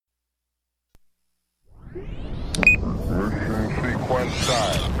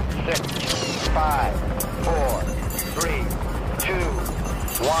5, 4, 3, 2,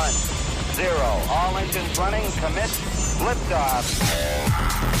 1, 0. All engines running. Commit. Liftoff.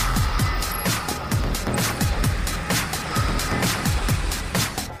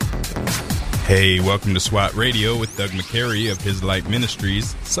 Hey, welcome to SWAT Radio with Doug McCary of His Light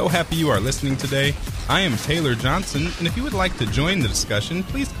Ministries. So happy you are listening today. I am Taylor Johnson, and if you would like to join the discussion,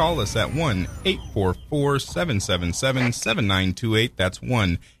 please call us at 1-844-777-7928. That's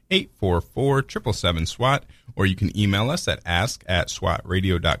 1-844-777-SWAT, or you can email us at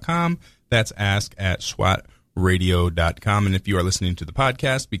ask@swatradio.com. That's ask@swatradio.com. And if you are listening to the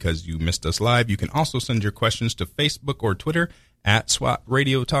podcast because you missed us live, you can also send your questions to Facebook or Twitter. At SWAT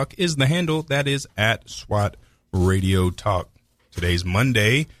Radio Talk is the handle. That is at SWAT Radio Talk. Today's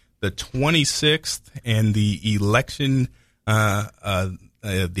Monday, the 26th, and the election,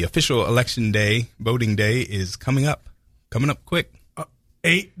 the official election day, voting day, is coming up quick.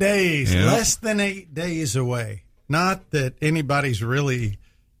 8 days, yeah. Less than 8 days away. Not that anybody's really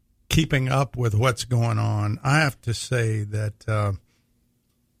keeping up with what's going on. I have to say that,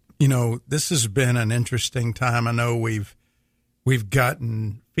 this has been an interesting time. I know we've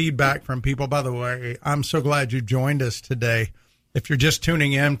gotten feedback from people. By the way, I'm so glad you joined us today. If you're just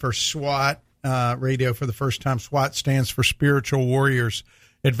tuning in for SWAT Radio for the first time, SWAT stands for Spiritual Warriors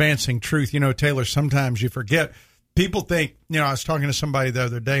Advancing Truth. Taylor, sometimes you forget. People think, I was talking to somebody the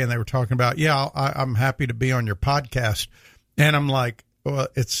other day, and they were talking about, I'm happy to be on your podcast. And I'm like, well,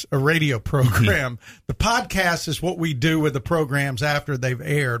 it's a radio program. The podcast is what we do with the programs after they've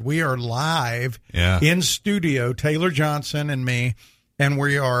aired. We are live in studio, Taylor Johnson and me, and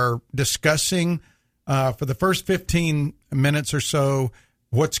we are discussing for the first 15 minutes or so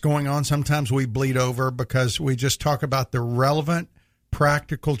what's going on. Sometimes we bleed over because we just talk about the relevant,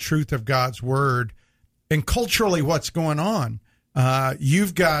 practical truth of God's word and culturally what's going on.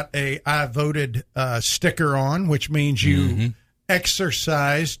 You've got a I voted sticker on, which means you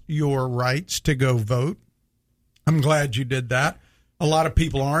exercised your rights to go vote. I'm glad you did that. A lot of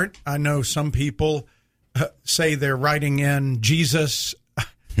people aren't. I know some people say they're writing in Jesus,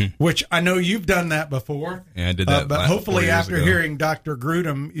 which I know you've done that before. Yeah, I did that. But hopefully after hearing Dr.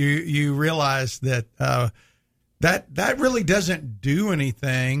 Grudem, you realize that that really doesn't do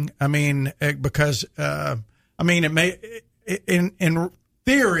anything. I mean, because it may in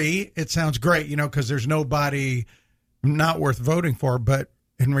theory it sounds great, because there's nobody not worth voting for, but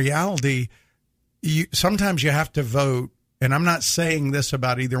in reality, sometimes you have to vote. And I'm not saying this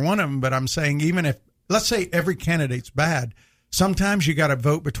about either one of them, but I'm saying even if, let's say every candidate's bad, sometimes you got to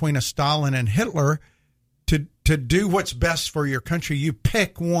vote between a Stalin and Hitler to do what's best for your country. You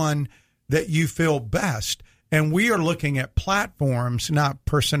pick one that you feel best. And we are looking at platforms, not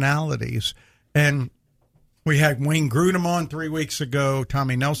personalities. And we had Wayne Grudem on 3 weeks ago,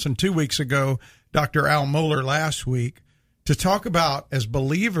 Tommy Nelson 2 weeks ago, Dr. Al Mohler last week, to talk about, as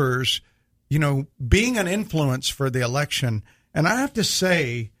believers, being an influence for the election. And I have to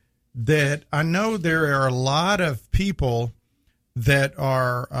say that I know there are a lot of people that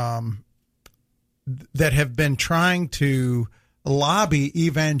are that have been trying to lobby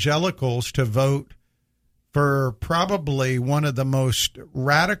evangelicals to vote for probably one of the most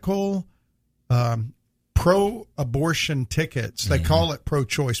radical pro-abortion tickets. They call it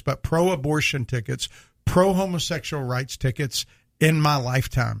pro-choice, but pro-abortion tickets, pro-homosexual rights tickets in my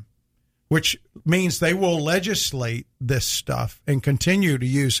lifetime, which means they will legislate this stuff and continue to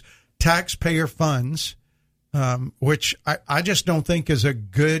use taxpayer funds, which I just don't think is a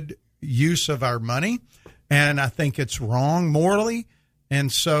good use of our money. And I think it's wrong morally.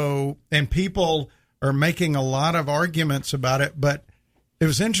 And people are making a lot of arguments about it, but it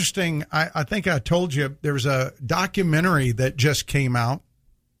was interesting. I think I told you there was a documentary that just came out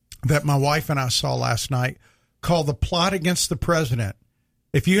that my wife and I saw last night called The Plot Against the President.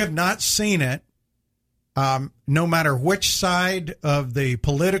 If you have not seen it, no matter which side of the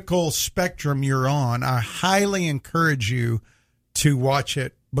political spectrum you're on, I highly encourage you to watch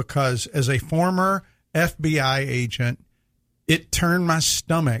it, because as a former FBI agent, it turned my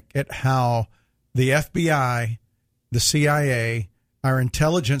stomach at how the FBI, the CIA, our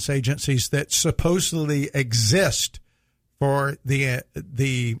intelligence agencies that supposedly exist for the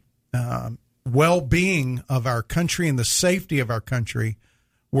well-being of our country and the safety of our country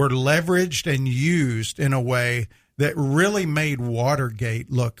were leveraged and used in a way that really made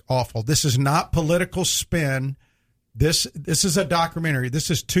Watergate look awful. This is not political spin. This is a documentary. This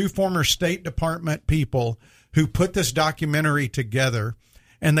is two former State Department people who put this documentary together,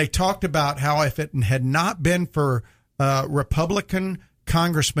 and they talked about how if it had not been for Republican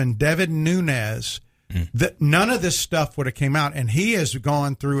Congressman Devin Nunes that none of this stuff would have came out. And he has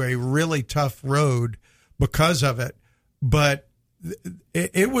gone through a really tough road because of it. But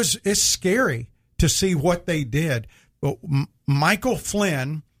it's scary to see what they did. Michael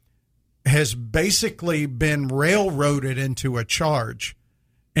Flynn has basically been railroaded into a charge,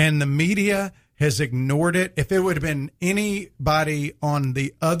 and the media has ignored it. If it would have been anybody on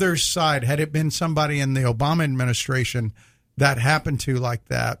the other side, had it been somebody in the Obama administration that happened to like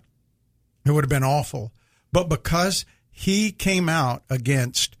that, it would have been awful. But because he came out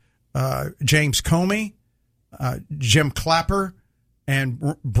against James Comey, Jim Clapper,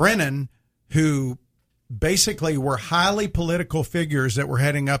 and Brennan, who basically were highly political figures that were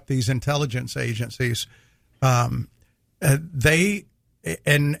heading up these intelligence agencies,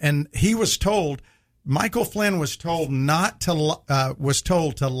 he was told, Michael Flynn was told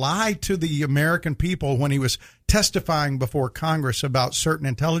to lie to the American people when he was testifying before Congress about certain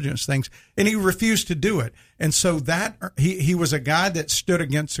intelligence things, and he refused to do it. And so that he was a guy that stood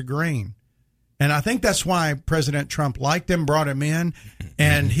against the grain. And I think that's why President Trump liked him, brought him in,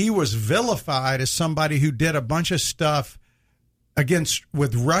 and he was vilified as somebody who did a bunch of stuff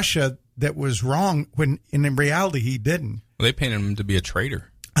with Russia that was wrong, when in reality he didn't. Well, they painted him to be a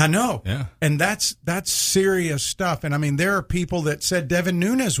traitor. I know. Yeah. And that's serious stuff. And I mean, there are people that said Devin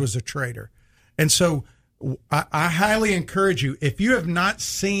Nunes was a traitor. And so I highly encourage you, if you have not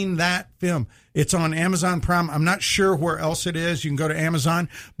seen that film, it's on Amazon Prime. I'm not sure where else it is. You can go to Amazon,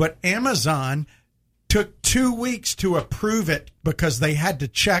 but Amazon took 2 weeks to approve it because they had to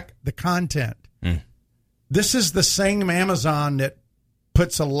check the content. This is the same Amazon that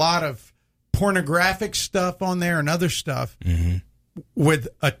puts a lot of pornographic stuff on there and other stuff with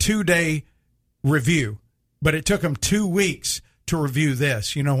a 2-day review. But it took them 2 weeks to review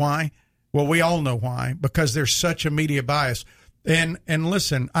this. You know why? Well, we all know why, because there's such a media bias. And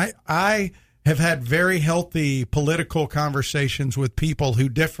listen, I have had very healthy political conversations with people who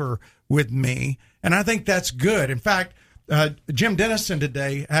differ with me, and I think that's good. In fact, Jim Dennison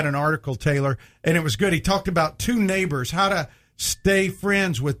today had an article, Taylor, and it was good. He talked about two neighbors, how to stay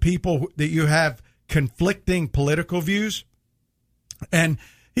friends with people that you have conflicting political views. And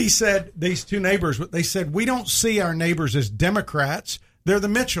he said, these two neighbors, they said, we don't see our neighbors as Democrats. They're the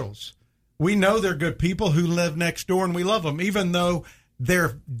Mitchells. We know they're good people who live next door, and we love them. Even though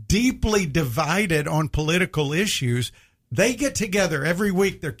they're deeply divided on political issues, they get together every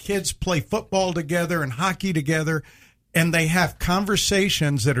week. Their kids play football together and hockey together, and they have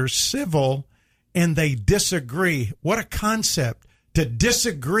conversations that are civil, and they disagree. What a concept, to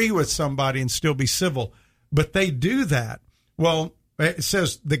disagree with somebody and still be civil. But they do that. Well, it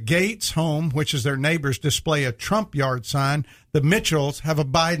says the Gates home, which is their neighbors, display a Trump yard sign. The Mitchells have a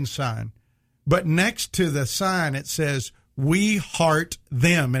Biden sign. But next to the sign, it says, we heart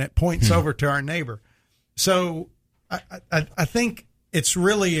them, and it points over to our neighbor. So I think it's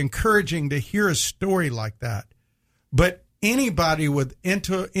really encouraging to hear a story like that. But anybody with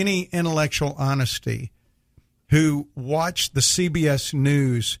any intellectual honesty who watched the CBS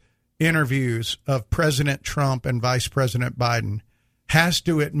News interviews of President Trump and Vice President Biden has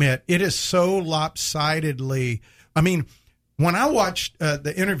to admit it is so lopsidedly. I mean, when I watched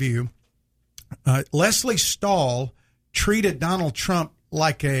the interview, Leslie Stahl treated Donald Trump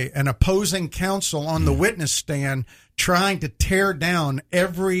like an opposing counsel on the witness stand, trying to tear down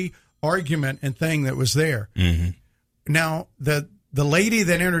every argument and thing that was there. Now, the lady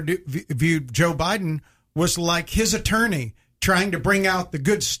that interviewed Joe Biden was like his attorney, trying to bring out the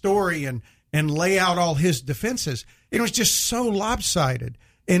good story and lay out all his defenses. It was just so lopsided.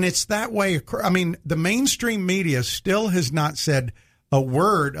 And it's that way. I mean, the mainstream media still has not said a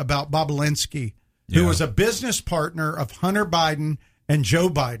word about Bob Alinsky, who was a business partner of Hunter Biden and Joe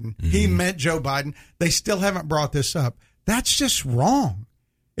Biden. He met Joe Biden. They still haven't brought this up. That's just wrong.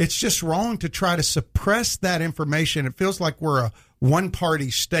 It's just wrong to try to suppress that information. It feels like we're a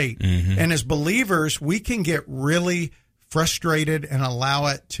one-party state. And as believers, we can get really frustrated and allow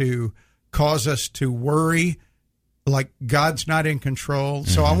it to cause us to worry like God's not in control.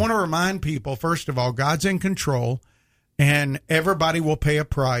 So I want to remind people, first of all, God's in control, and everybody will pay a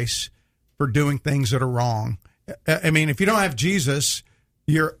price for doing things that are wrong. I mean, if you don't have Jesus,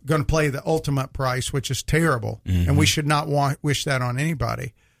 you're going to pay the ultimate price, which is terrible, and we should not wish that on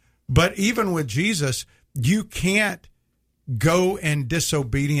anybody. But even with Jesus, you can't go in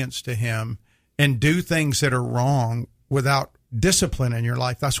disobedience to him and do things that are wrong without discipline in your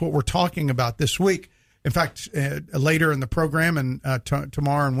life. That's what we're talking about this week. In fact, later in the program and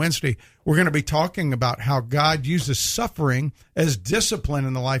tomorrow and Wednesday, we're going to be talking about how God uses suffering as discipline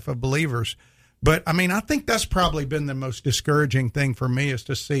in the life of believers. But, I mean, I think that's probably been the most discouraging thing for me, is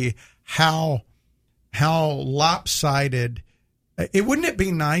to see how how lopsided. Wouldn't it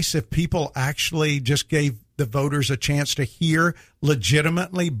be nice if people actually just gave the voters a chance to hear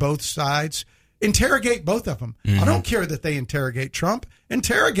legitimately both sides? Interrogate both of them. I don't care that they interrogate Trump.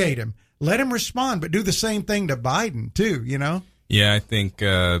 Interrogate him. Let him respond, but do the same thing to Biden, too, you know? Yeah, I think,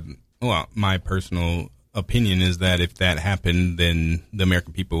 my personal opinion is that if that happened, then the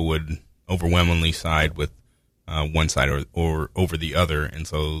American people would overwhelmingly side with one side or over the other. And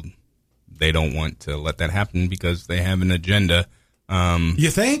so they don't want to let that happen because they have an agenda.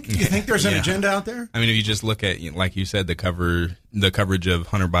 You think? You think there's an agenda out there? I mean, if you just look at, like you said, the coverage of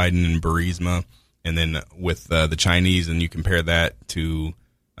Hunter Biden and Burisma, and then with the Chinese, and you compare that to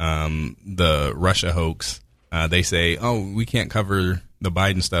the Russia hoax, they say, oh, we can't cover the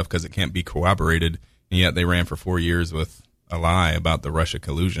Biden stuff because it can't be corroborated, and yet they ran for 4 years with a lie about the Russia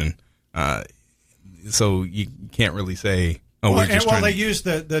collusion. So you can't really say, oh, we're just they used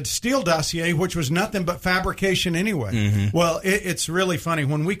the Steele dossier, which was nothing but fabrication anyway. Mm-hmm. Well, it's really funny.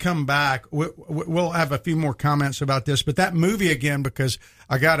 When we come back, we'll have a few more comments about this. But that movie again, because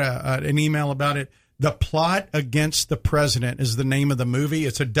I got an email about it. The Plot Against the President is the name of the movie.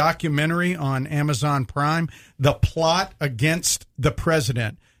 It's a documentary on Amazon Prime. The Plot Against the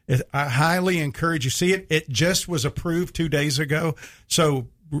President. I highly encourage you to see it. It just was approved 2 days ago. So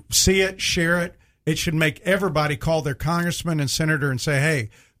see it, share it. It should make everybody call their congressman and senator and say, hey,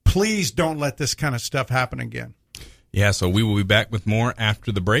 please don't let this kind of stuff happen again. Yeah, so we will be back with more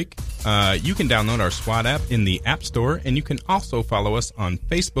after the break. You can download our SWAT app in the App Store, and you can also follow us on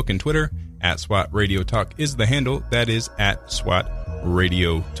Facebook and Twitter. At SWAT Radio Talk is the handle. That is at SWAT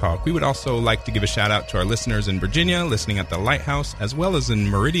Radio Talk. We would also like to give a shout out to our listeners in Virginia, listening at the Lighthouse, as well as in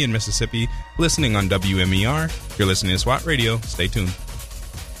Meridian, Mississippi, listening on WMER. If you're listening to SWAT Radio, stay tuned.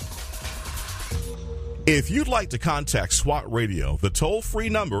 If you'd like to contact SWAT Radio, the toll-free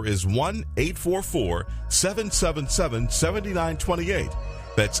number is 1-844-777-7928.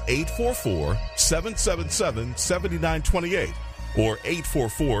 That's 844-777-7928 or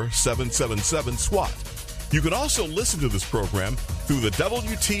 844-777-SWAT. You can also listen to this program through the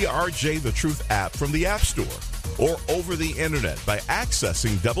WTRJ The Truth app from the App Store or over the internet by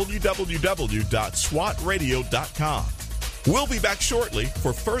accessing www.swatradio.com. We'll be back shortly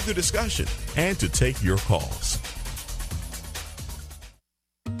for further discussion and to take your calls.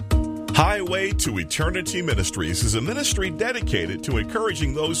 Highway to Eternity Ministries is a ministry dedicated to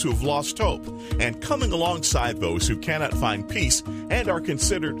encouraging those who have lost hope and coming alongside those who cannot find peace and are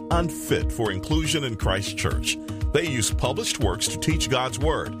considered unfit for inclusion in Christ's church. They use published works to teach God's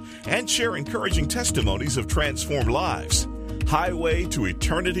Word and share encouraging testimonies of transformed lives. Highway to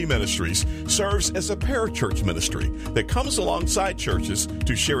Eternity Ministries serves as a parachurch ministry that comes alongside churches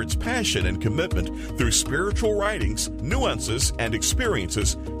to share its passion and commitment through spiritual writings, nuances, and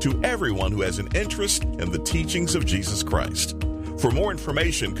experiences to everyone who has an interest in the teachings of Jesus Christ. For more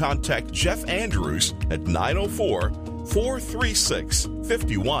information, contact Jeff Andrews at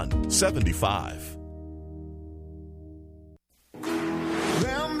 904-436-5175.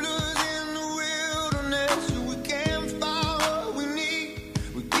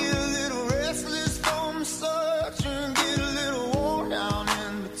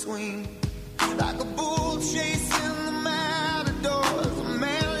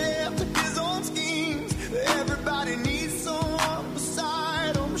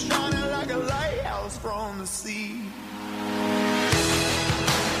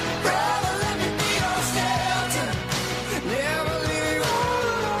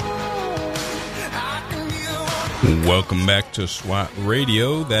 Welcome back to SWAT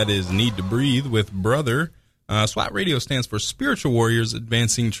Radio. That is Need to Breathe with Brother. SWAT Radio stands for Spiritual Warriors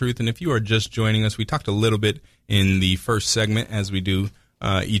Advancing Truth. And if you are just joining us, we talked a little bit in the first segment, as we do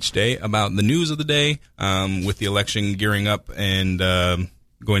each day, about the news of the day with the election gearing up and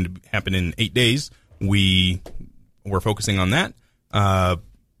going to happen in 8 days. We're focusing on that.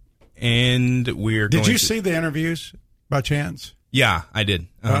 And we're Did you see the interviews by chance? Yeah, I did.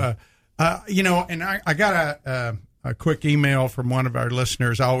 And I got a quick email from one of our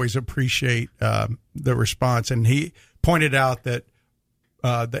listeners. I always appreciate the response. And he pointed out that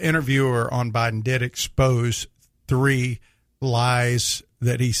the interviewer on Biden did expose 3 lies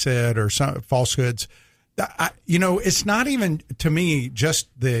that he said or some falsehoods. It's not even, to me, just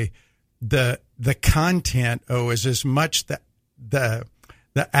the content, is as much the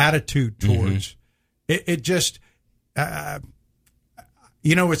attitude towards it. Just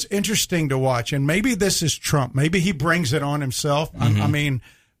it's interesting to watch, and maybe this is Trump. Maybe he brings it on himself. I mean,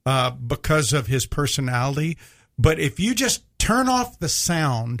 because of his personality. But if you just turn off the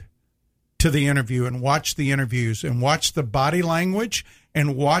sound to the interview and watch the interviews and watch the body language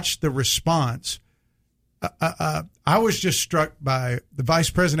and watch the response, I was just struck by the Vice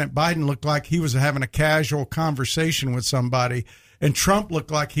President Biden looked like he was having a casual conversation with somebody, and Trump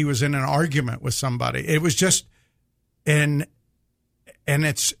looked like he was in an argument with somebody. It was just, and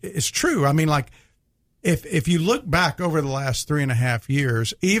it's true. I mean, like, if you look back over the last 3.5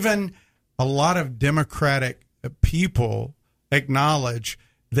 years, even a lot of Democratic people acknowledge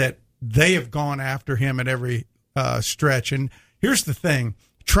that they have gone after him at every stretch. And here's the thing.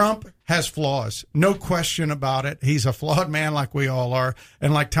 Trump has flaws, no question about it. He's a flawed man like we all are.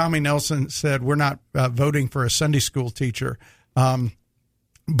 And like Tommy Nelson said, we're not voting for a Sunday school teacher. But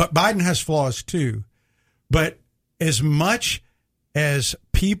Biden has flaws too. But as much as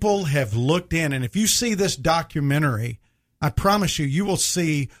people have looked in, and if you see this documentary, I promise you, you will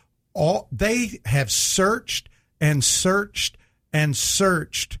see they have searched and searched and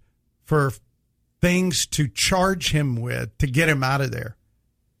searched for things to charge him with to get him out of there.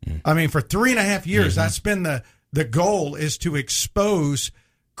 I mean, for 3.5 years, that's been the goal, is to expose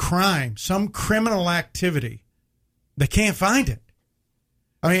crime, some criminal activity. They can't find it.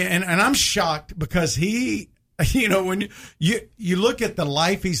 I mean, and I'm shocked because he, when you look at the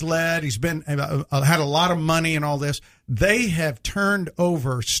life he's led, he's been had a lot of money and all this. They have turned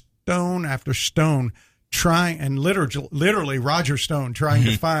over stone after stone, trying, and literally Roger Stone trying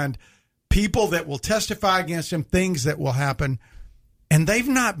to find people that will testify against him, things that will happen. And they've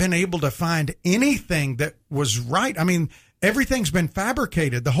not been able to find anything that was right. I mean, everything's been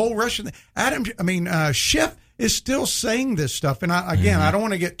fabricated. The whole Russian Schiff is still saying this stuff. And I don't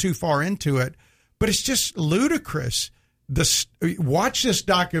want to get too far into it, but it's just ludicrous. Watch this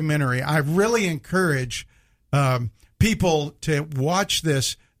documentary. I really encourage people to watch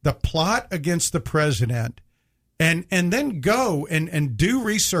this, the plot against the president, and then go and do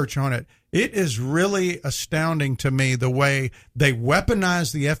research on it. It is really astounding to me the way they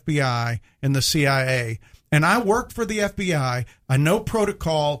weaponize the FBI and the CIA. And I worked for the FBI. I know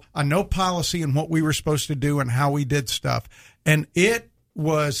protocol. I know policy and what we were supposed to do and how we did stuff. And it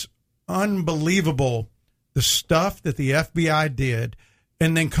was unbelievable, the stuff that the FBI did.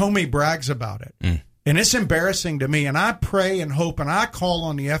 And then Comey brags about it. And it's embarrassing to me. And I pray and hope and I call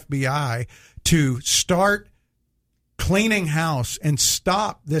on the FBI to start cleaning house and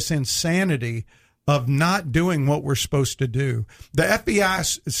stop this insanity of not doing what we're supposed to do. The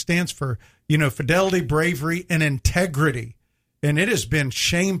FBI stands for, fidelity, bravery, and integrity. And it has been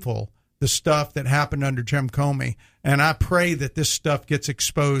shameful, the stuff that happened under Jim Comey. And I pray that this stuff gets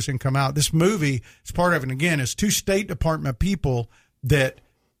exposed and come out. This movie is part of it. And again, it's 2 State Department people that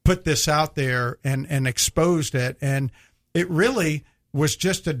put this out there and exposed it. And it really was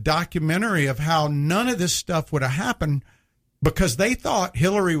just a documentary of how none of this stuff would have happened because they thought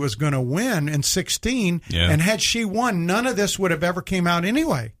Hillary was going to win in 2016. Yeah. And had she won, none of this would have ever came out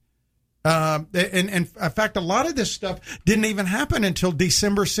anyway. And in fact, a lot of this stuff didn't even happen until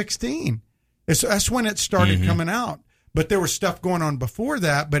December 2016. That's when it started coming out. But there was stuff going on before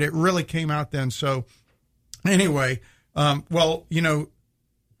that, but it really came out then. So anyway, what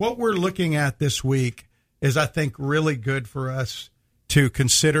we're looking at this week is, I think, really good for us to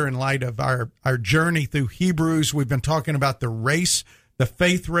consider in light of our journey through Hebrews. We've been talking about the race, the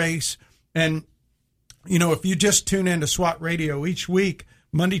faith race. And, if you just tune into SWAT Radio each week,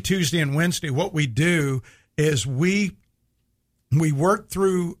 Monday, Tuesday, and Wednesday, what we do is we work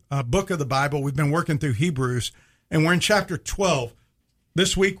through a book of the Bible. We've been working through Hebrews, and we're in chapter 12.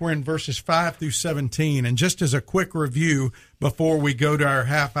 This week, we're in verses 5 through 17. And just as a quick review before we go to our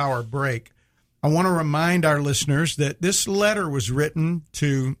half-hour break, I want to remind our listeners that this letter was written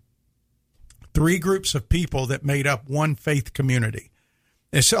to 3 groups of people that made up one faith community.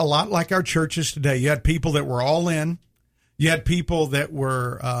 It's a lot like our churches today. You had people that were all in. You had people that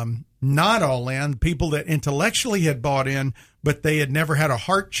were not all in, people that intellectually had bought in, but they had never had a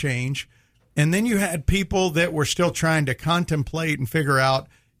heart change. And then you had people that were still trying to contemplate and figure out,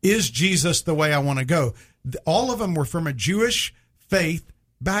 is Jesus the way I want to go? All of them were from a Jewish faith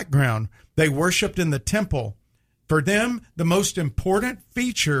background. They worshiped in the temple. For them, the most important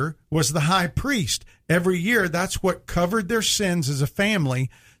feature was the high priest. Every year, that's what covered their sins as a family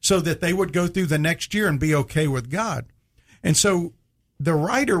so that they would go through the next year and be okay with God. And so the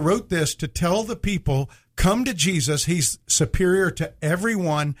writer wrote this to tell the people, come to Jesus. He's superior to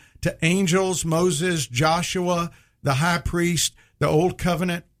everyone, to angels, Moses, Joshua, the high priest, the old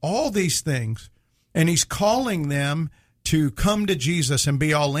covenant, all these things. And he's calling them to come to Jesus and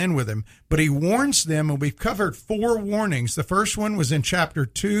be all in with him. But he warns them, and we've covered 4 warnings. The first one was in chapter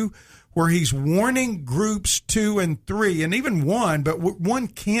 2, where he's warning groups 2 and 3, and even 1, but 1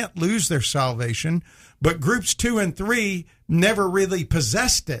 can't lose their salvation. But groups 2 and 3 never really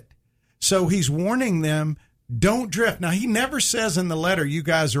possessed it. So he's warning them, don't drift. Now, he never says in the letter, you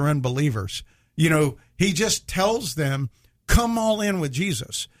guys are unbelievers. He just tells them, come all in with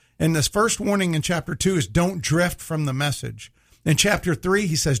Jesus. And this first warning in chapter 2 is don't drift from the message. In chapter 3,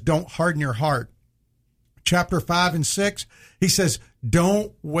 he says, don't harden your heart. Chapter 5 and 6, he says,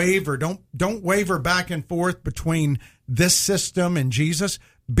 don't waver. Don't waver back and forth between this system and Jesus.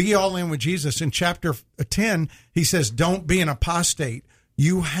 Be all in with Jesus. In chapter 10, he says, don't be an apostate.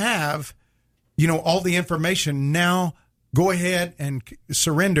 You have, all the information. Now go ahead and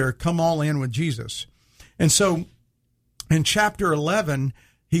surrender. Come all in with Jesus. And so in chapter 11,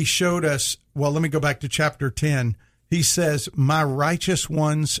 he showed us, well, let me go back to chapter 10. He says, my righteous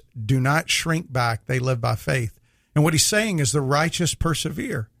ones do not shrink back. They live by faith. And what he's saying is the righteous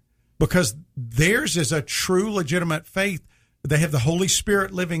persevere because theirs is a true, legitimate faith. They have the Holy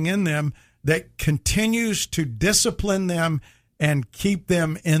Spirit living in them that continues to discipline them and keep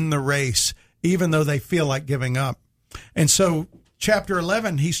them in the race, even though they feel like giving up. And so chapter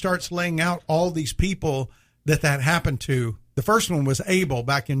 11, he starts laying out all these people that happened to. The first one was Abel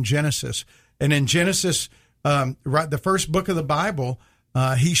back in Genesis. And in Genesis, the first book of the Bible,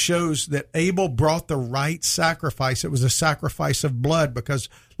 he shows that Abel brought the right sacrifice. It was a sacrifice of blood because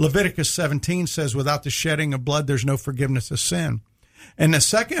Leviticus 17 says without the shedding of blood, there's no forgiveness of sin. And the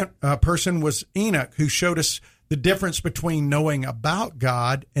second person was Enoch, who showed us the difference between knowing about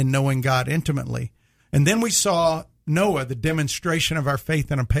God and knowing God intimately. And then we saw Noah, the demonstration of our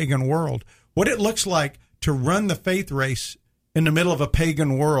faith in a pagan world, what it looks like to run the faith race in the middle of a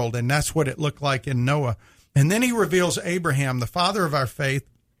pagan world. And that's what it looked like in Noah. And then he reveals Abraham, the father of our faith.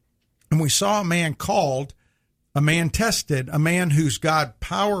 And we saw a man called, a man tested, a man whose God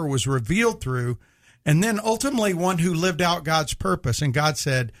power was revealed through, and then ultimately one who lived out God's purpose. And God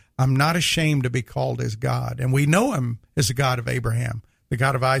said, I'm not ashamed to be called as God. And we know him as the God of Abraham, the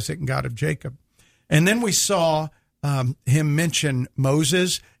God of Isaac, and God of Jacob. And then we saw him mention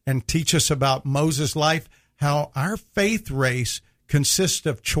Moses and teach us about Moses' life, how our faith race consists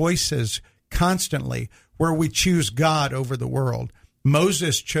of choices constantly where we choose God over the world.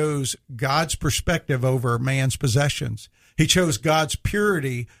 Moses chose God's perspective over man's possessions. He chose God's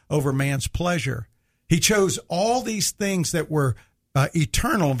purity over man's pleasure. He chose all these things that were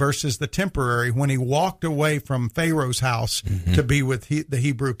eternal versus the temporary when he walked away from Pharaoh's house to be with the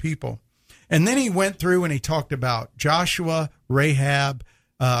Hebrew people. And then he went through and he talked about Joshua, Rahab,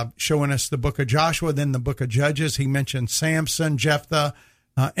 showing us the book of Joshua, then the book of Judges. He mentioned Samson, Jephthah,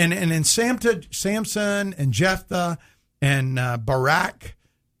 and in Samson and Jephthah and Barak,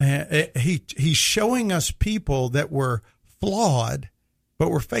 he's showing us people that were flawed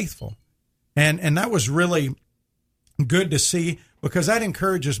but were faithful. And that was really good to see because that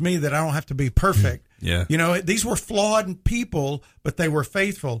encourages me that I don't have to be perfect. Yeah. These were flawed people, but they were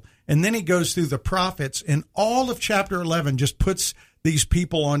faithful. And then he goes through the prophets, and all of chapter 11 just puts these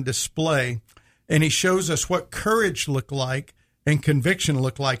people on display, and he shows us what courage looked like and conviction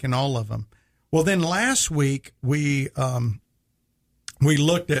looked like in all of them. Well, then last week we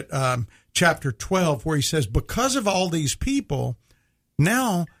looked at chapter 12 where he says, because of all these people,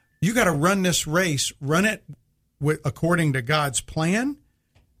 now you got to run this race, run it according to God's plan.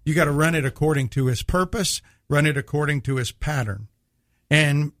 You got to run it according to his purpose, run it according to his pattern.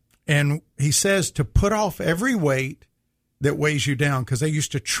 And he says to put off every weight that weighs you down, because they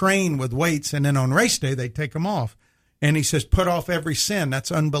used to train with weights, and then on race day, they'd take them off. And he says, put off every sin.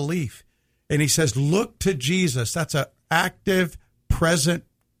 That's unbelief. And he says, look to Jesus. That's an active, present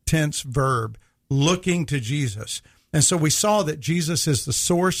tense verb, looking to Jesus. And so we saw that Jesus is the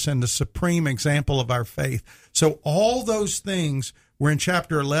source and the supreme example of our faith. So all those things were in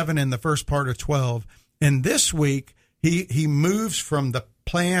chapter 11 in the first part of 12. And this week, he moves from the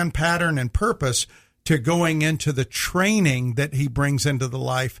plan, pattern, and purpose to going into the training that he brings into the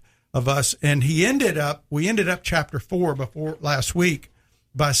life of us. And we ended up chapter 4 before last week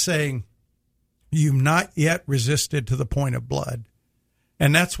by saying, you've not yet resisted to the point of blood.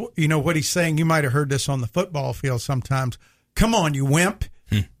 And that's what, what he's saying. You might have heard this on the football field sometimes. Come on, you wimp.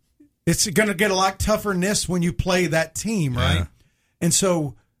 It's going to get a lot tougher than this when you play that team, right? Yeah. And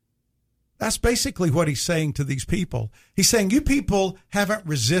so that's basically what he's saying to these people. He's saying, you people haven't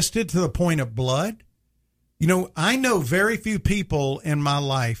resisted to the point of blood. I know very few people in my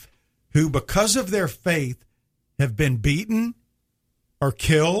life who, because of their faith, have been beaten or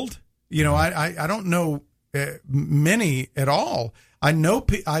killed. I don't know many at all. I know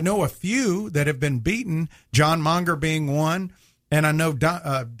a few that have been beaten, John Monger being one, and I know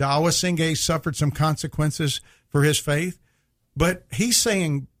Dawa Singh suffered some consequences for his faith. But he's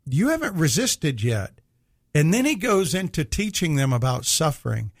saying, you haven't resisted yet. And then he goes into teaching them about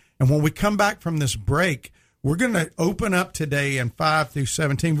suffering. And when we come back from this break, we're going to open up today in 5 through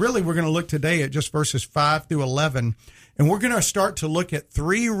 17. Really, we're going to look today at just verses 5 through 11. And we're going to start to look at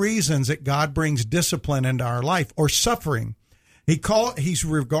 3 reasons that God brings discipline into our life, or suffering. He's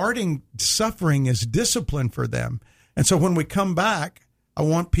regarding suffering as discipline for them. And so when we come back, I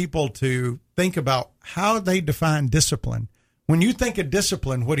want people to think about how they define discipline. When you think of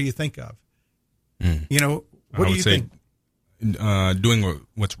discipline, what do you think of? You know, what do you think? Doing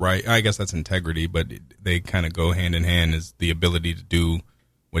what's right. I guess that's integrity, but they kind of go hand in hand, is the ability to do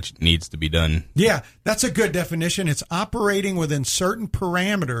what needs to be done. Yeah, that's a good definition. It's operating within certain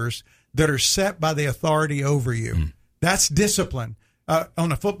parameters that are set by the authority over you. That's discipline.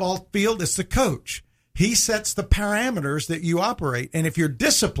 On a football field, it's the coach. He sets the parameters that you operate. And if you're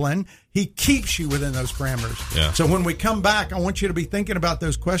disciplined, he keeps you within those parameters. Yeah. So when we come back, I want you to be thinking about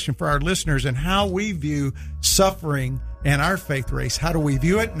those questions for our listeners and how we view suffering in our faith race. How do we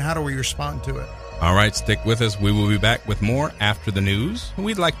view it, and how do we respond to it? All right, stick with us. We will be back with more after the news.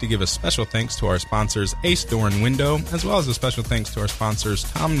 We'd like to give a special thanks to our sponsors, Ace Door and Window, as well as a special thanks to our sponsors,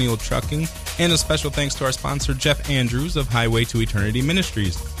 Tom Neal Trucking, and a special thanks to our sponsor, Jeff Andrews of Highway to Eternity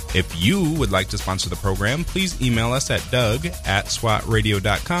Ministries. If you would like to sponsor the program, please email us at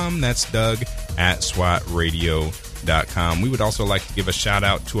doug@swatradio.com. That's doug@swatradio.com. We would also like to give a shout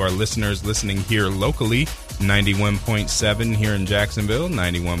out to our listeners listening here locally, 91.7 here in Jacksonville,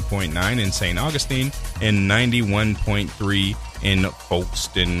 91.9 in St. Augustine, and 91.3 in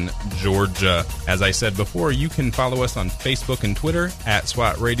Folkestone, Georgia. As I said before, you can follow us on Facebook and Twitter.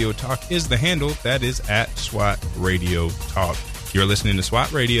 @SWAT Radio Talk is the handle. That is @SWAT Radio Talk. You're listening to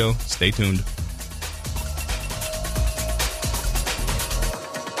SWAT Radio. Stay tuned.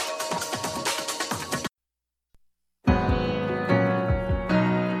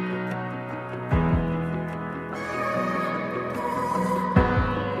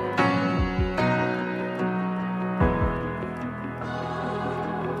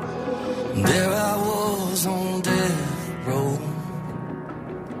 There I was on death row,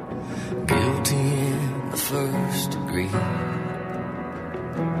 guilty in the first degree,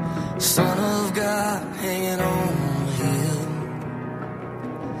 Son of God hanging on a hill.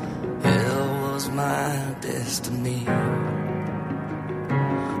 Hell was my destiny.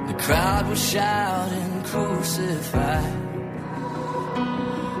 The crowd was shouting, crucify.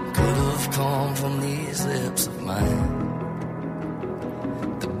 Could have come from these lips of mine.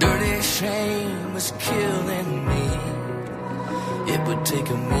 The dirty shame was killing me. It would take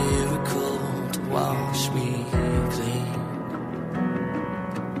a miracle to wash me clean.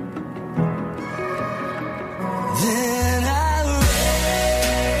 Then I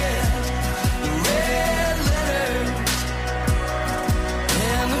read the red letters,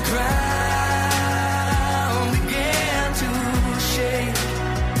 and the ground began to shake. The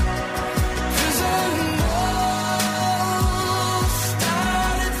prison walls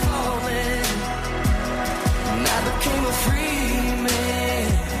started falling, and I became a free man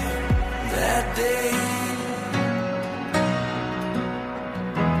that day.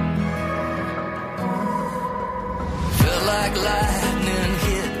 Like lightning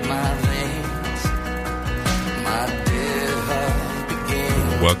hit my veins, my dead heart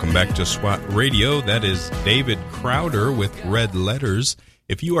began. Welcome back to SWAT Radio. That is David Crowder with Red Letters.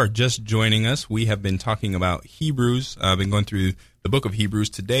 If you are just joining us, we have been talking about Hebrews. I've been going through the book of Hebrews.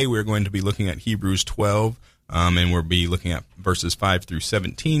 Today we're going to be looking at Hebrews 12, and we'll be looking at verses 5 through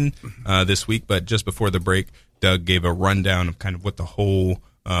 17 this week. But just before the break, Doug gave a rundown of kind of what the whole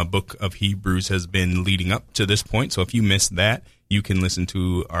book of Hebrews has been leading up to this point. So if you missed that, you can listen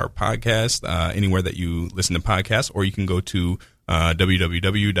to our podcast anywhere that you listen to podcasts, or you can go to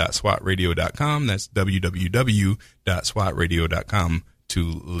www.swatradio.com. That's www.swatradio.com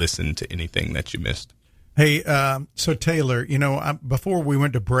to listen to anything that you missed. Hey, so Taylor, before we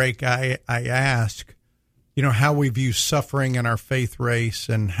went to break, I asked, how we view suffering in our faith race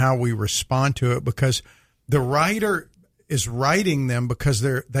and how we respond to it, because the writer is writing them because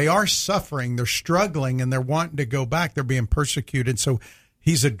they are suffering, they're struggling, and they're wanting to go back. They're being persecuted. So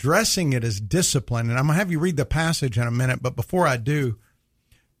he's addressing it as discipline. And I'm going to have you read the passage in a minute. But before I do,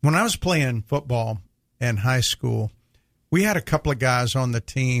 when I was playing football in high school, we had a couple of guys on the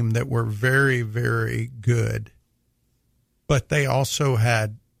team that were very, very good, but they also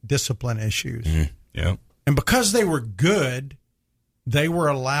had discipline issues. Yeah. And because they were good, they were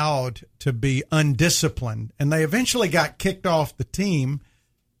allowed to be undisciplined, and they eventually got kicked off the team.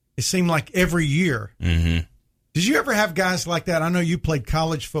 It seemed like every year. Mm-hmm. Did you ever have guys like that? I know you played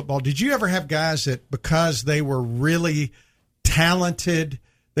college football. Did you ever have guys that because they were really talented,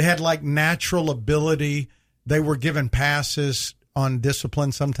 they had like natural ability, they were given passes on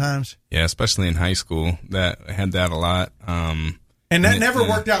discipline sometimes? Yeah, especially in high school. That had that a lot. And that never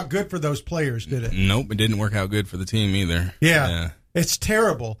worked out good for those players, did it? Nope, it didn't work out good for the team either. Yeah. It's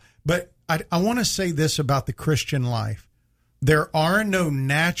terrible. But I want to say this about the Christian life. There are no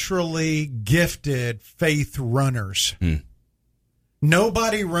naturally gifted faith runners.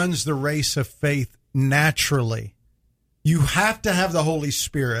 Nobody runs the race of faith naturally. You have to have the Holy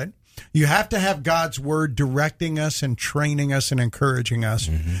Spirit. You have to have God's word directing us and training us and encouraging us.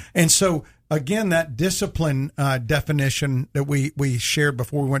 And so, again, that discipline definition that we shared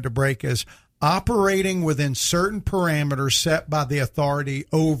before we went to break is operating within certain parameters set by the authority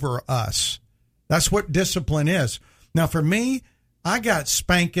over us. That's what discipline is. Now, for me, I got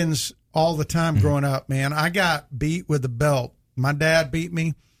spankings all the time growing up, man. I got beat with a belt. My dad beat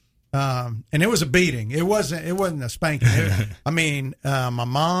me, and it was a beating. It wasn't a spanking. My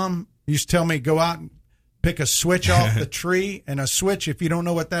mom used to tell me, go out and pick a switch off the tree, and a switch, if you don't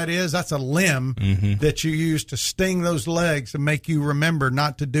know what that is, that's a limb that you use to sting those legs and make you remember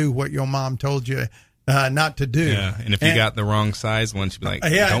not to do what your mom told you not to do. Yeah, and if you got the wrong size one, she'd be like,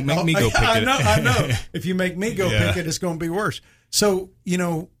 don't make me go pick it. I know. If you make me go pick it, it's going to be worse. So,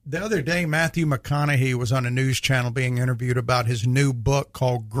 the other day, Matthew McConaughey was on a news channel being interviewed about his new book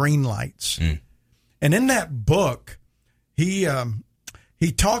called Green Lights. And in that book, he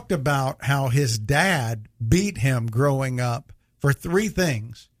talked about how his dad beat him growing up for three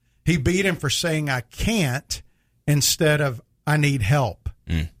things. He beat him for saying, I can't, instead of I need help.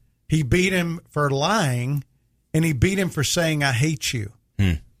 He beat him for lying, and he beat him for saying, I hate you.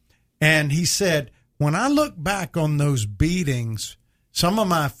 And he said, when I look back on those beatings, some of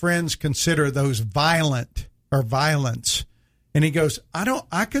my friends consider those violent or violence. And he goes,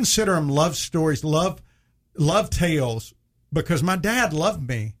 I consider them love stories, love tales, because my dad loved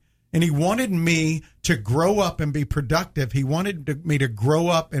me, and he wanted me to grow up and be productive. He wanted me to grow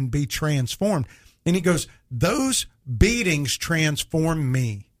up and be transformed. And he goes, those beatings transform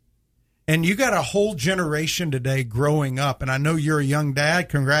me. And you got a whole generation today growing up. And I know you're a young dad.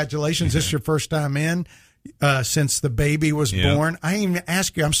 Congratulations. This is your first time in since the baby was born. I didn't even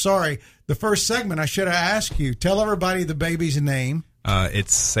ask you. I'm sorry. The first segment, I should have asked you. Tell everybody the baby's name.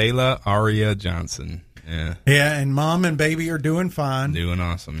 It's Selah Aria Johnson. Yeah. Yeah, and mom and baby are doing fine. Doing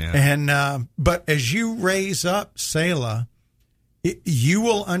awesome, yeah. And but as you raise up Selah, you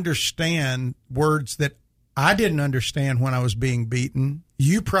will understand words that I didn't understand when I was being beaten.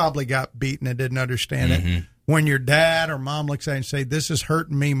 You probably got beaten and didn't understand it. When your dad or mom looks at you and say, this is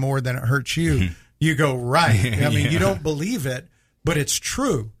hurting me more than it hurts you, you go, right. I mean, you don't believe it, but it's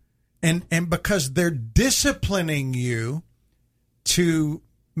true. And because they're disciplining you to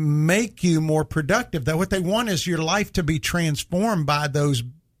make you more productive. That what they want is your life to be transformed by those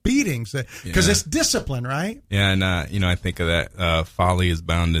beatings, because it's discipline, right? Yeah, and I think of that folly is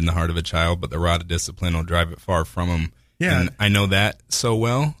bound in the heart of a child, but the rod of discipline will drive it far from him. Yeah, and I know that so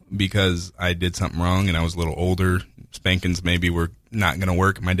well because I did something wrong and I was a little older. Spankings maybe were not going to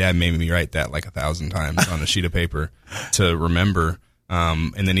work. My dad made me write that like 1,000 times on a sheet of paper to remember.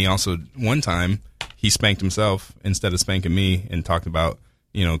 And then he also, one time, he spanked himself instead of spanking me and talked about,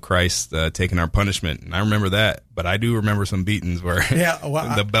 Christ taking our punishment. And I remember that, but I do remember some beatings where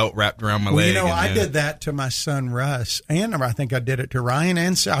the belt wrapped around my leg. I did that to my son, Russ, and I think I did it to Ryan,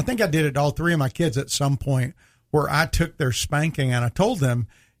 and I think I did it to all three of my kids at some point, where I took their spanking and I told them,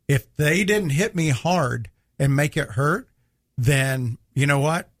 if they didn't hit me hard and make it hurt, then you know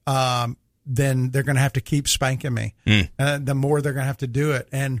what? Then they're going to have to keep spanking me. The more they're going to have to do it.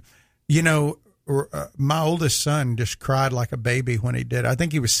 And, my oldest son just cried like a baby when he did. I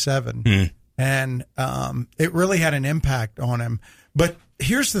think he was 7. And it really had an impact on him. But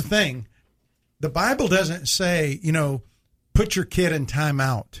here's the thing. The Bible doesn't say, put your kid in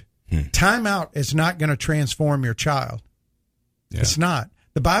timeout. Timeout is not going to transform your child. Yeah. It's not.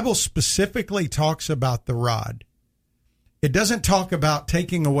 The Bible specifically talks about the rod. It doesn't talk about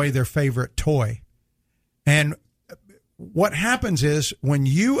taking away their favorite toy. And what happens is when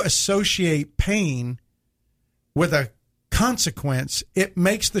you associate pain with a consequence, it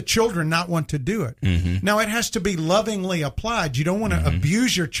makes the children not want to do it. Now, it has to be lovingly applied. You don't want to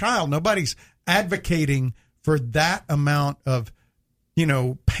abuse your child. Nobody's advocating for that amount of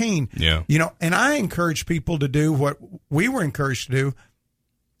pain. Yeah. And I encourage people to do what we were encouraged to do.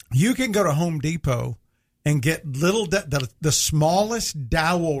 You can go to Home Depot and get the smallest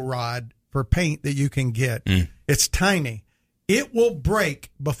dowel rod for paint that you can get. It's tiny. It will break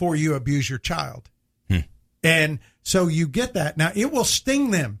before you abuse your child. And so you get that. Now, it will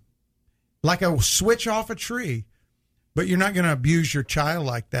sting them like a switch off a tree, but you're not going to abuse your child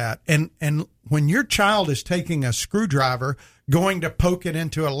like that. And when your child is taking a screwdriver, going to poke it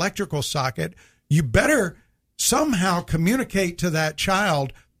into an electrical socket, you better somehow communicate to that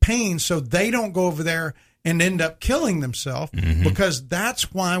child pain so they don't go over there and end up killing themselves, because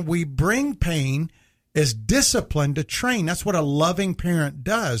that's why we bring pain as discipline to train. That's what a loving parent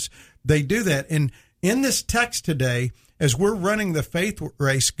does. They do that. And in this text today, as we're running the faith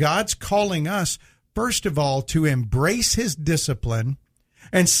race, God's calling us, first of all, to embrace his discipline,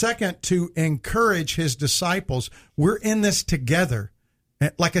 and second, to encourage his disciples. We're in this together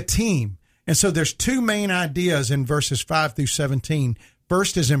like a team. And so there's two main ideas in verses 5 through 17.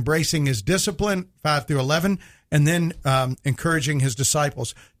 First is embracing his discipline, 5 through 11, and then encouraging his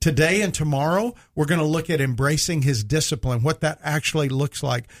disciples. Today and tomorrow, we're going to look at embracing his discipline, what that actually looks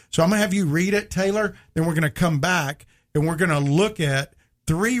like. So I'm going to have you read it, Taylor, then we're going to come back, and we're going to look at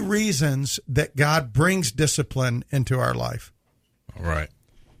 3 reasons that God brings discipline into our life. All right.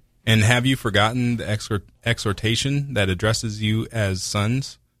 And have you forgotten the exhortation that addresses you as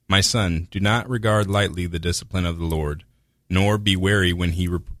sons? My son, do not regard lightly the discipline of the Lord, nor be wary when he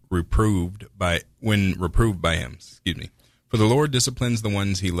reproved by him. For the Lord disciplines the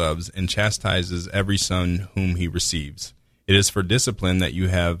ones he loves and chastises every son whom he receives. It is for discipline that you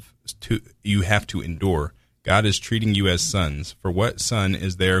have to endure. God is treating you as sons. For what son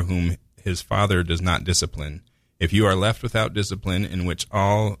is there whom his father does not discipline? If you are left without discipline, in which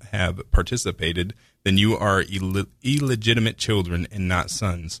all have participated, then you are illegitimate children and not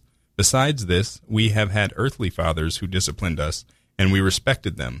sons. Besides this, we have had earthly fathers who disciplined us, and we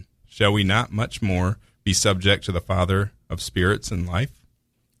respected them. Shall we not much more be subject to the Father of spirits and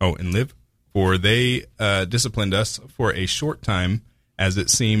live? For they disciplined us for a short time, as it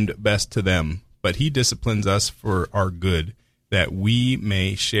seemed best to them. But he disciplines us for our good, that we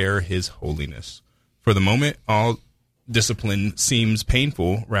may share his holiness. For the moment, all discipline seems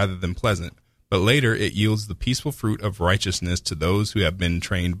painful rather than pleasant, but later it yields the peaceful fruit of righteousness to those who have been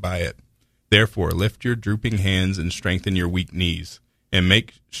trained by it. Therefore, lift your drooping hands and strengthen your weak knees, and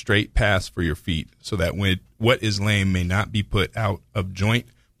make straight paths for your feet, so that what is lame may not be put out of joint,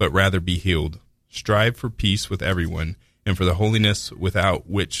 but rather be healed. Strive for peace with everyone, and for the holiness without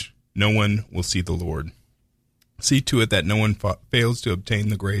which no one will see the Lord. See to it that no one fails to obtain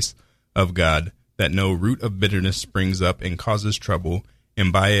the grace of God, that no root of bitterness springs up and causes trouble,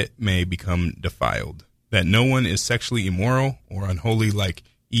 and by it may become defiled. That no one is sexually immoral or unholy like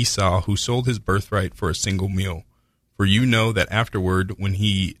Esau, who sold his birthright for a single meal. For you know that afterward, when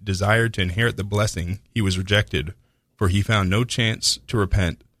he desired to inherit the blessing, he was rejected, for he found no chance to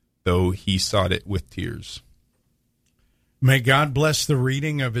repent, though he sought it with tears. May God bless the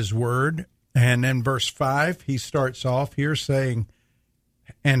reading of his word. And in verse 5, he starts off here saying,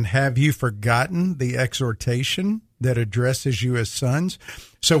 and have you forgotten the exhortation that addresses you as sons?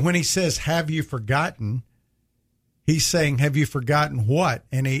 So when he says, have you forgotten, he's saying, have you forgotten what?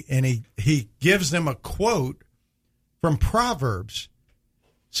 And he gives them a quote from Proverbs.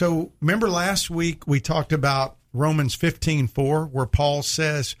 So remember last week we talked about Romans 15:4, where Paul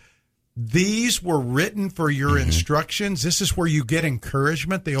says, these were written for your instructions. This is where you get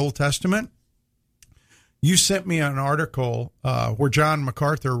encouragement, the Old Testament. You sent me an article where John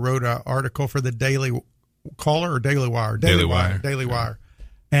MacArthur wrote an article for the Daily Caller or Daily Wire? Daily Wire. Daily Wire.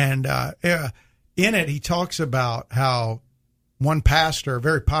 And in it, he talks about how one pastor, a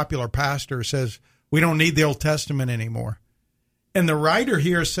very popular pastor, says, we don't need the Old Testament anymore. And the writer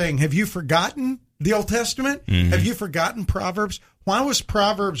here is saying, have you forgotten the Old Testament? Have you forgotten Proverbs? Why was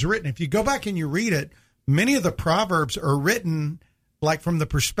Proverbs written? If you go back and you read it, many of the Proverbs are written like from the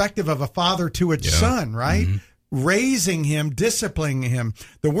perspective of a father to its son, right? Raising him, disciplining him.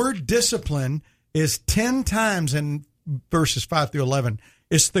 The word discipline is 10 times in verses 5 through 11.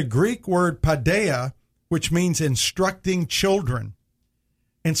 It's the Greek word paideia, which means instructing children.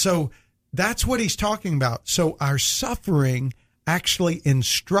 And so that's what he's talking about. So our suffering actually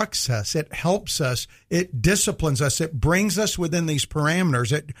instructs us. It helps us. It disciplines us. It brings us within these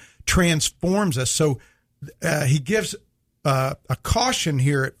parameters. It transforms us. So he gives a caution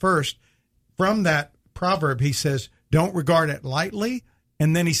here at first from that proverb. He says, don't regard it lightly.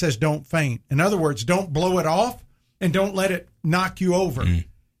 And then he says, don't faint. In other words, don't blow it off and don't let it knock you over.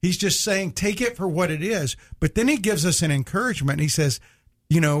 He's just saying, take it for what it is. But then he gives us an encouragement. He says,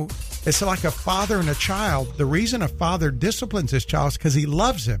 you know, it's like a father and a child. The reason a father disciplines his child is because he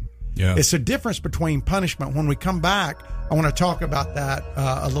loves him. Yeah. It's a difference between punishment. When we come back, I want to talk about that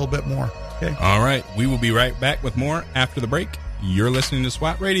a little bit more. Okay. All right. We will be right back with more after the break. You're listening to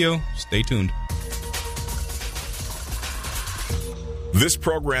SWAT Radio. Stay tuned. This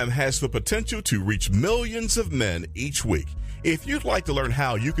program has the potential to reach millions of men each week. If you'd like to learn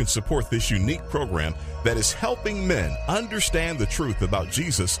how you can support this unique program that is helping men understand the truth about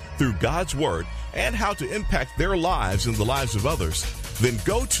Jesus through God's Word and how to impact their lives and the lives of others, then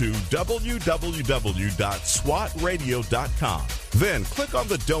go to www.swatradio.com. Then click on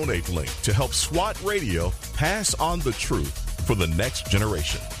the donate link to help SWAT Radio pass on the truth for the next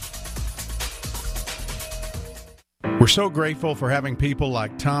generation. We're so grateful for having people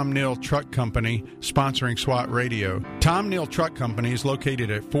like Tom Neal Truck Company sponsoring SWAT Radio. Tom Neal Truck Company is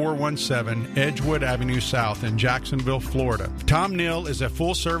located at 417 Edgewood Avenue South in Jacksonville, Florida. Tom Neal is a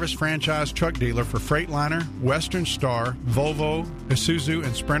full-service franchise truck dealer for Freightliner, Western Star, Volvo, Isuzu,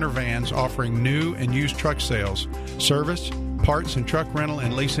 and Sprinter vans, offering new and used truck sales, service, parts and truck rental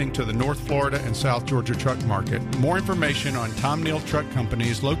and leasing to the North Florida and South Georgia truck market. More information on Tom Neal Truck Company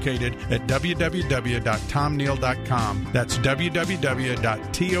is located at www.tomneal.com. That's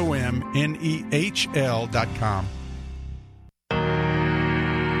www.tomnehl.com.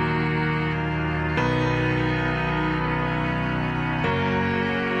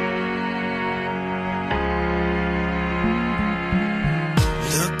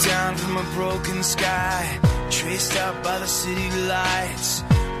 Look down from a broken sky, traced out by the city lights.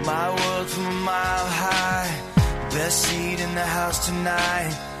 My world from a mile high, best seat in the house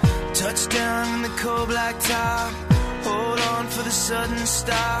tonight. Touchdown in the cold black top, hold on for the sudden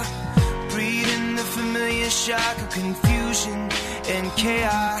stop. Breathe in the familiar shock of confusion and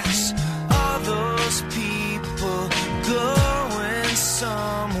chaos. All those people going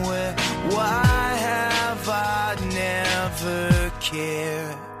somewhere, why have I never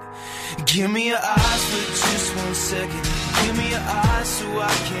cared? Give me your eyes for just 1 second. Give me your eyes so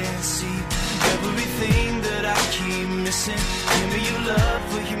I can see everything that I keep missing. Give me your love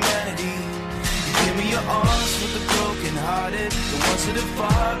for humanity. Give me your arms for the broken-hearted, the ones that are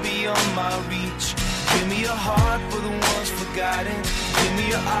far beyond my reach. Give me your heart for the ones forgotten. Give me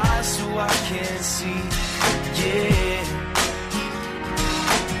your eyes so I can see. Yeah,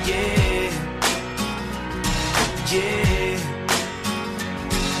 yeah, yeah.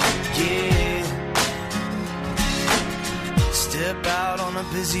 Yeah. Step out on a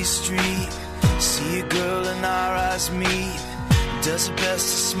busy street, see a girl and our eyes meet. Does her best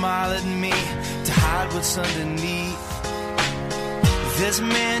to smile at me, to hide what's underneath. There's a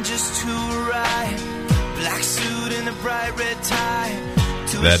man just to her right, black suit and a bright red tie.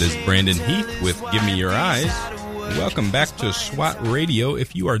 That is Brandon Heath with Give Me Your Eyes. Welcome back to SWAT Radio.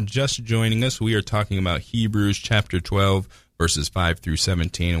 If you are just joining us, we are talking about Hebrews chapter 12, verses 5 through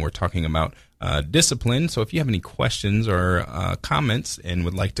 17, and we're talking about discipline. So if you have any questions or comments and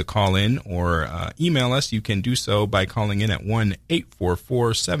would like to call in or email us, you can do so by calling in at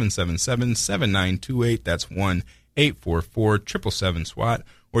 1-844-777-7928. That's 1-844-777-SWAT.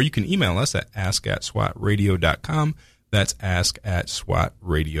 Or you can email us at ask@swatradio.com. That's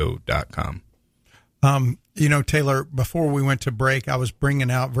ask@swatradio.com. You know, Taylor, before we went to break, I was bringing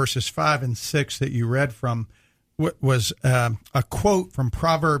out verses 5 and 6 that you read from. Was a quote from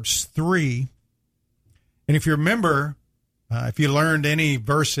Proverbs 3. And if you remember, if you learned any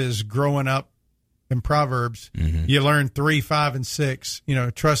verses growing up in Proverbs, you learned 3, 5, and 6. You know,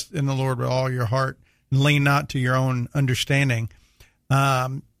 trust in the Lord with all your heart and lean not to your own understanding.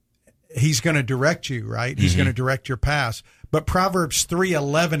 He's going to direct you, right? He's going to direct your path. But Proverbs 3,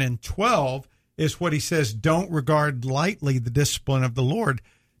 11, and 12 is what he says, don't regard lightly the discipline of the Lord.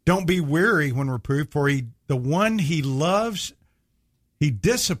 Don't be weary when reproved, for the one he loves, he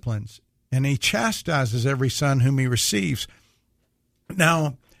disciplines, and he chastises every son whom he receives.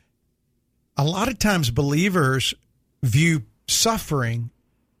 Now, a lot of times believers view suffering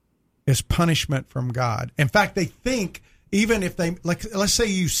as punishment from God. In fact, they think even if they, like, let's say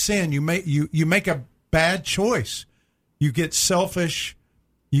you sin, you make a bad choice, you get selfish,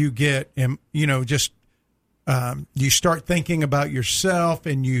 you get, you start thinking about yourself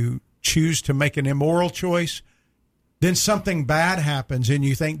and you choose to make an immoral choice, then something bad happens and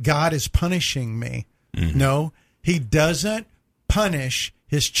you think God is punishing me. No, he doesn't punish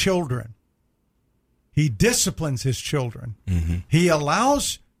his children. He disciplines his children. He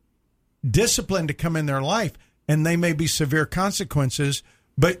allows discipline to come in their life, and they may be severe consequences,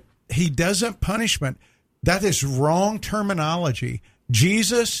 but he doesn't punishment. That is wrong terminology.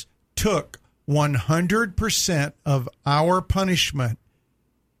 Jesus took 100% of our punishment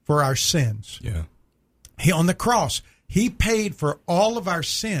for our sins. Yeah. He on the cross, he paid for all of our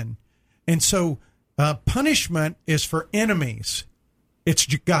sin. And so punishment is for enemies. It's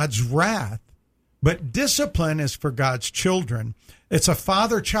God's wrath. But discipline is for God's children. It's a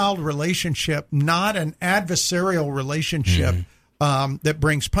father-child relationship, not an adversarial relationship that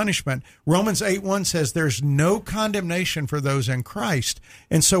brings punishment. Romans 8:1 says there's no condemnation for those in Christ.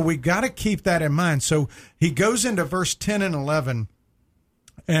 And so we got to keep that in mind. So he goes into verse 10 and 11,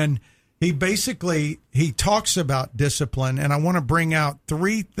 and he talks about discipline. And I want to bring out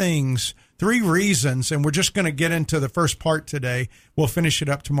three reasons, and we're just going to get into the first part today. We'll finish it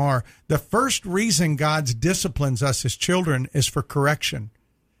up tomorrow. The first reason God disciplines us as children is for correction.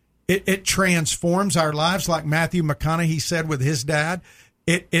 It transforms our lives, like Matthew McConaughey said with his dad.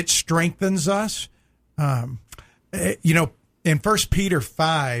 It strengthens us. In 1 Peter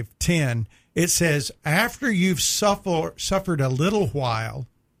 5:10, it says, after you've suffered a little while.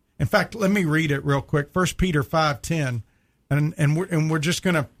 In fact, let me read it real quick. 1 Peter 5:10, and we're just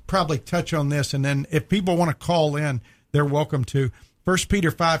going to probably touch on this, and then if people want to call in, they're welcome to. 1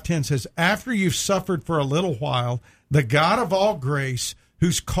 Peter 5:10 says, after you've suffered for a little while, the God of all grace,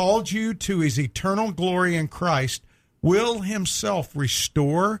 who's called you to his eternal glory in Christ, will himself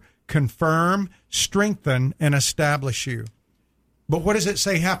restore, confirm, strengthen, and establish you. But what does it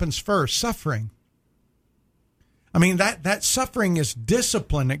say happens first? Suffering. I mean, that suffering is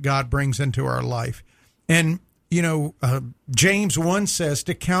discipline that God brings into our life. And, James 1 says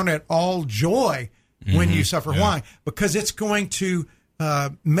to count it all joy when you suffer. Yeah. Why? Because it's going to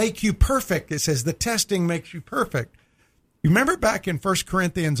make you perfect. It says the testing makes you perfect. You remember back in 1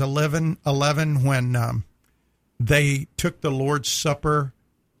 Corinthians 11 when they took the Lord's Supper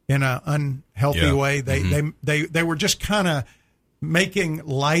in an unhealthy way? They were just kind of making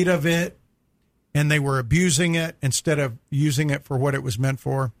light of it, and they were abusing it instead of using it for what it was meant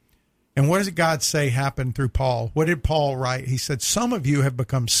for. And what does God say happened through Paul? What did Paul write? He said, some of you have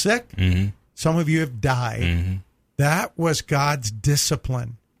become sick. Some of you have died. That was God's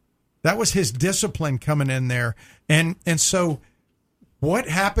discipline. That was his discipline coming in there. And so what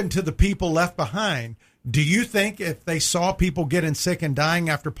happened to the people left behind? Do you think if they saw people getting sick and dying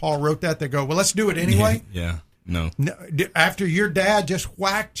after Paul wrote that, they go, well, let's do it anyway? Yeah. No. After your dad just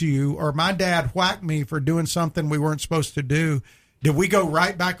whacked you, or my dad whacked me for doing something we weren't supposed to do, did we go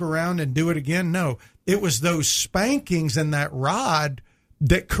right back around and do it again? No. It was those spankings and that rod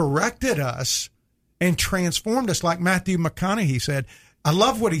that corrected us and transformed us, like Matthew McConaughey said. I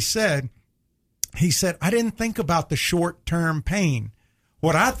love what he said. He said, I didn't think about the short-term pain.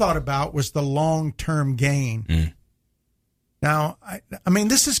 What I thought about was the long-term gain. Now, I mean,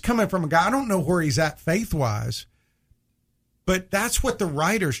 this is coming from a guy, I don't know where he's at faith-wise, but that's what the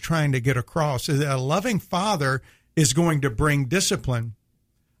writer's trying to get across, is that a loving father is going to bring discipline.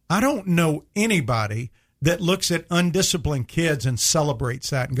 I don't know anybody that looks at undisciplined kids and celebrates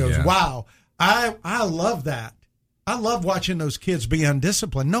that and goes, wow, I love that. I love watching those kids be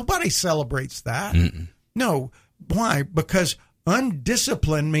undisciplined. Nobody celebrates that. No. Why? Because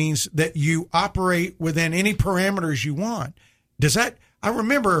undisciplined means that you operate within any parameters you want. I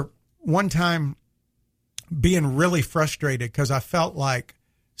remember one time being really frustrated because I felt like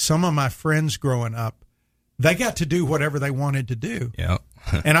some of my friends growing up, they got to do whatever they wanted to do. Yeah.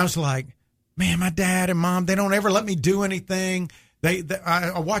 And I was like, man, my dad and mom, they don't ever let me do anything.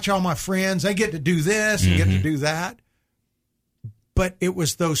 I watch all my friends. They get to do this and get to do that. But it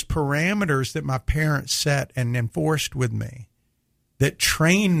was those parameters that my parents set and enforced with me that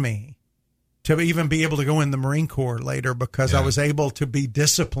trained me to even be able to go in the Marine Corps later, because I was able to be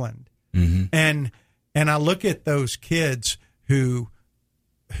disciplined. And I look at those kids who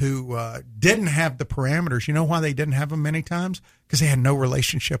didn't have the parameters. You know why they didn't have them many times? Because they had no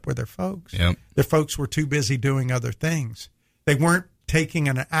relationship with their folks. Their folks were too busy doing other things. They weren't taking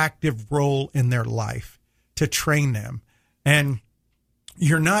an active role in their life to train them. And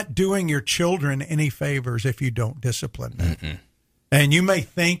you're not doing your children any favors if you don't discipline them. And you may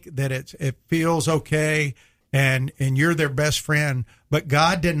think that it feels okay and you're their best friend, but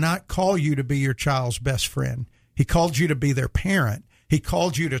God did not call you to be your child's best friend. He called you to be their parent. He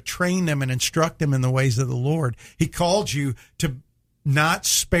called you to train them and instruct them in the ways of the Lord. He called you to not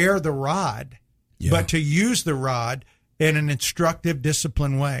spare the rod, but to use the rod in an instructive,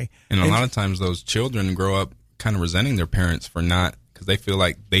 disciplined way. And a lot of times those children grow up kind of resenting their parents for not, because they feel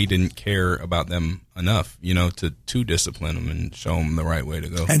like they didn't care about them enough, to discipline them and show them the right way to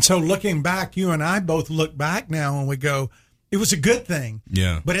go. And so looking back, you and I both look back now and we go, it was a good thing.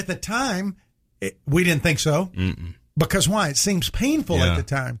 Yeah. But at the time, we didn't think so. Because why? It seems painful at the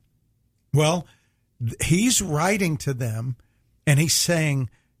time. Well, he's writing to them and he's saying,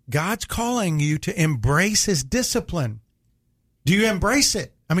 God's calling you to embrace his discipline. Do you embrace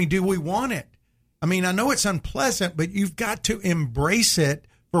it? I mean, do we want it? I mean, I know it's unpleasant, but you've got to embrace it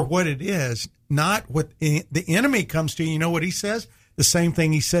for what it is, not what the enemy comes to you. You know what he says? The same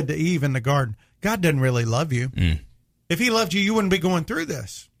thing he said to Eve in the garden. God doesn't really love you. If he loved you, you wouldn't be going through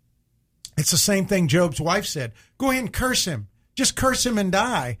this. It's the same thing Job's wife said. Go ahead and curse him. Just curse him and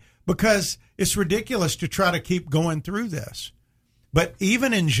die, because it's ridiculous to try to keep going through this. But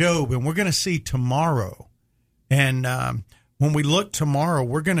even in Job, and we're going to see tomorrow, and when we look tomorrow,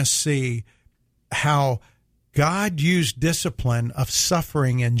 we're going to see how God used discipline of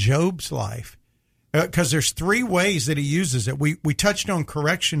suffering in Job's life. Because there's three ways that he uses it. We touched on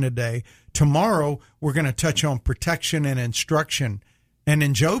correction today. Tomorrow, we're going to touch on protection and instruction. And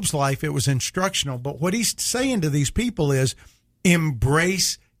in Job's life, it was instructional. But what he's saying to these people is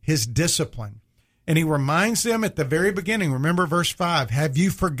embrace his discipline. And he reminds them at the very beginning, remember verse 5, have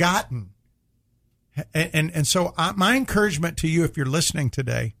you forgotten? And so my encouragement to you, if you're listening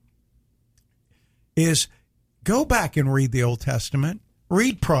today, is go back and read the Old Testament.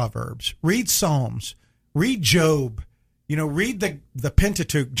 Read Proverbs, read Psalms, read Job, read the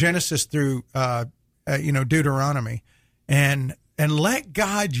Pentateuch, Genesis through, Deuteronomy, and let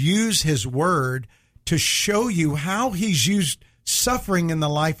God use his word to show you how he's used suffering in the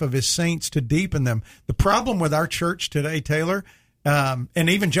life of his saints to deepen them. The problem with our church today, Taylor, and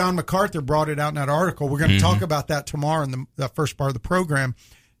even John MacArthur brought it out in that article, we're going to talk about that tomorrow in the first part of the program,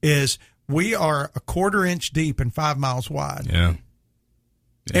 is we are a quarter inch deep and 5 miles wide. Yeah.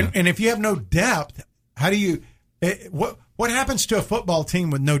 Yeah. And if you have no depth, how do you? What happens to a football team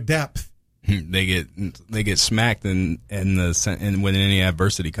with no depth? They get smacked when any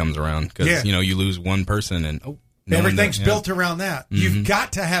adversity comes around, because you lose one person and everything's built around that. Mm-hmm. You've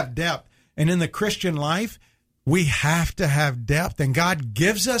got to have depth, and in the Christian life, we have to have depth, and God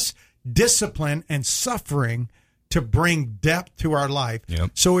gives us discipline and suffering to bring depth to our life. Yep.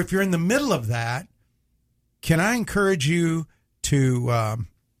 So if you're in the middle of that, can I encourage you to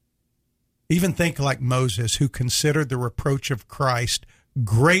even think like Moses, who considered the reproach of Christ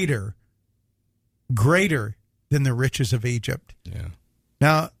greater than the riches of Egypt. Yeah.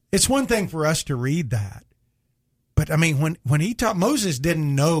 Now, it's one thing for us to read that, but I mean, when he taught, Moses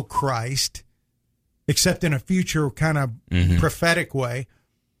didn't know Christ except in a future kind of prophetic way,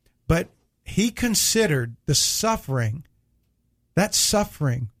 but he considered the suffering, that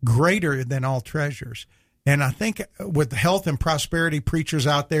suffering, greater than all treasures. And I think with health and prosperity preachers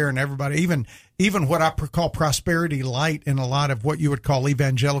out there and everybody, even what I call prosperity light in a lot of what you would call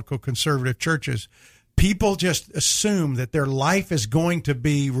evangelical conservative churches, people just assume that their life is going to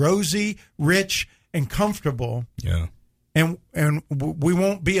be rosy, rich, and comfortable. Yeah. And we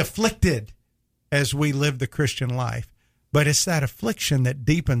won't be afflicted as we live the Christian life. But it's that affliction that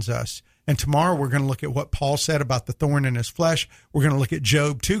deepens us. And tomorrow we're going to look at what Paul said about the thorn in his flesh. We're going to look at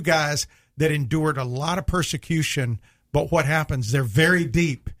Job, two guys that endured a lot of persecution, but what happens? They're very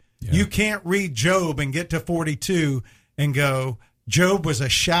deep. Yeah. You can't read Job and get to 42 and go, Job was a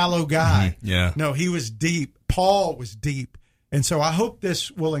shallow guy. Mm-hmm. Yeah. No, he was deep. Paul was deep. And so I hope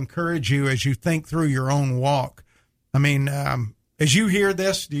this will encourage you as you think through your own walk. I mean, as you hear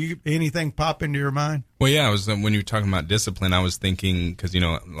this, anything pop into your mind? Well, yeah, when you were talking about discipline, I was thinking, because,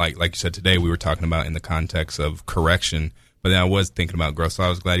 like you said today, we were talking about in the context of correction. But then I was thinking about growth, so I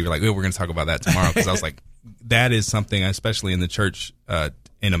was glad you were like, we're going to talk about that tomorrow, because I was like, that is something, especially in the church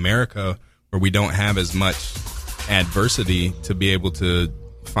in America, where we don't have as much adversity to be able to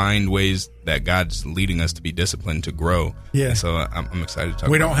find ways that God's leading us to be disciplined, to grow. Yeah. And so I'm excited to talk about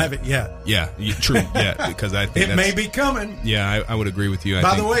it. We don't have it yet. Yeah, true. Yeah, because I think it may be coming. Yeah, I would agree with you.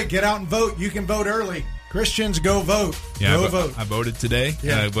 By the way, get out and vote. You can vote early. Christians, go vote. Yeah, go vote. I voted today.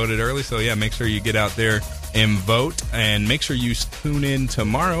 Yeah. I voted early. So, yeah, make sure you get out there and vote. And make sure you tune in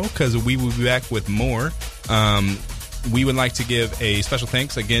tomorrow, because we will be back with more. We would like to give a special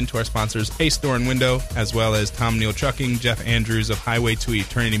thanks again to our sponsors, Ace Door and Window, as well as Tom Neal Trucking, Jeff Andrews of Highway to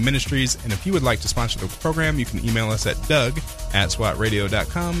Eternity Ministries. And if you would like to sponsor the program, you can email us at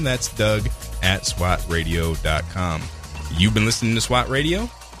doug@swatradio.com. That's doug@swatradio.com. You've been listening to SWAT Radio.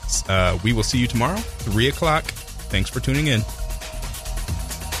 We will see you tomorrow, 3 o'clock. Thanks for tuning in.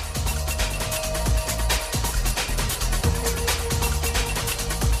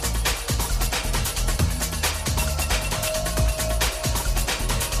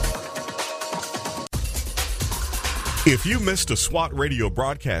 If you missed a SWAT radio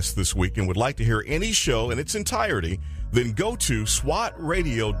broadcast this week and would like to hear any show in its entirety, then go to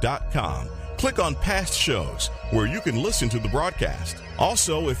swatradio.com. Click on past shows where you can listen to the broadcast.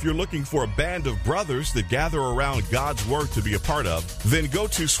 Also, if you're looking for a band of brothers that gather around God's Word to be a part of, then go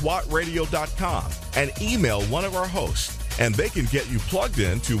to swatradio.com and email one of our hosts, and they can get you plugged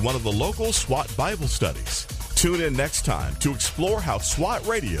in to one of the local SWAT Bible studies. Tune in next time to explore how SWAT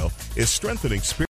Radio is strengthening spiritual